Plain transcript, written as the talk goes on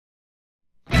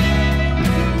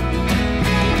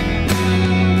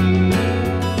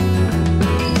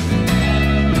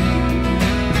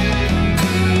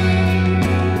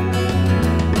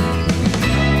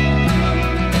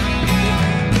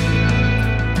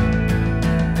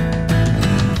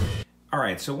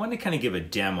so I wanted to kind of give a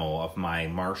demo of my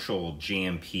Marshall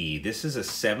JMP. This is a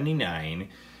 79.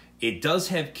 It does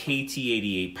have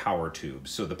KT88 power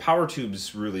tubes, so the power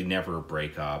tubes really never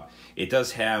break up. It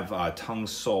does have tongue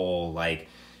sole, like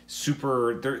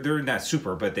super, they're not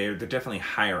super, but they're definitely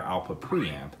higher output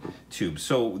preamp tubes.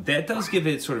 So that does give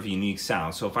it sort of a unique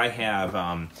sound. So if I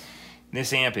have,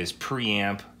 this amp is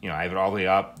preamp, you know, I have it all the way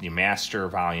up, the master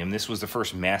volume. This was the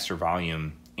first master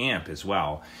volume amp as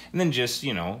well. And then just,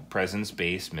 you know, presence,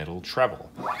 bass, middle,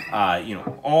 treble. You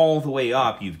know, all the way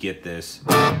up, you get this.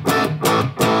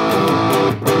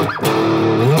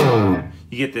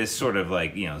 You get this sort of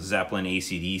like, you know, Zeppelin,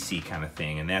 AC/DC kind of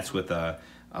thing, and that's with a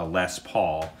Les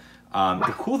Paul.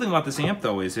 The cool thing about this amp,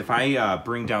 though, is if I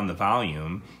bring down the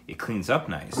volume, it cleans up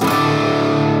nice.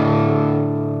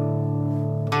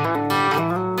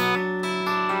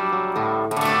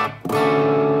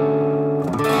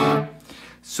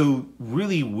 So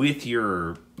really, with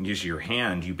just your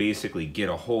hand, you basically get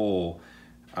a whole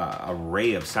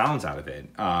array of sounds out of it.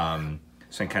 So I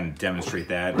can kind of demonstrate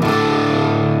that.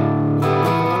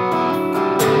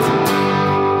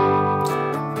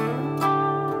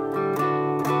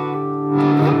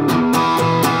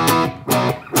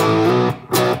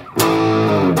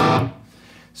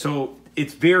 So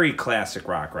it's very classic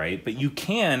rock, right? But you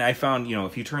can, I found, you know,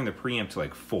 if you turn the preamp to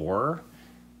like 4,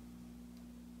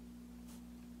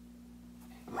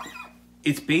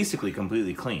 it's basically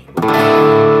completely clean.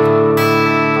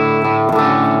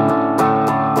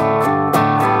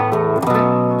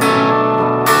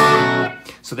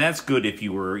 So that's good if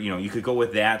you were, you know, you could go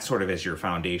with that sort of as your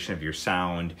foundation of your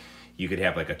sound. You could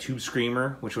have like a tube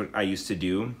screamer, which what I used to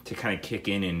do to kind of kick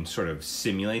in and sort of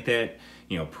simulate that,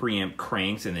 you know, preamp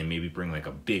cranks, and then maybe bring like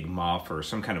a big muff or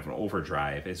some kind of an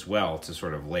overdrive as well to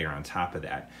sort of layer on top of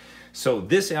that. So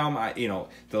this album, you know,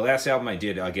 the last album I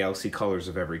did, Galaxy Colors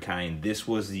of Every Kind, this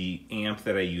was the amp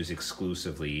that I use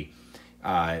exclusively.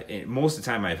 Most of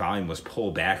the time my volume was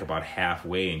pulled back about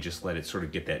halfway and just let it sort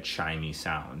of get that chimey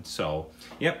sound. So,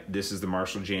 yep, this is the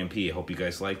Marshall JMP. I hope you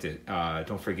guys liked it.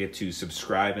 Don't forget to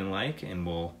subscribe and like, and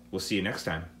we'll see you next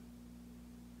time.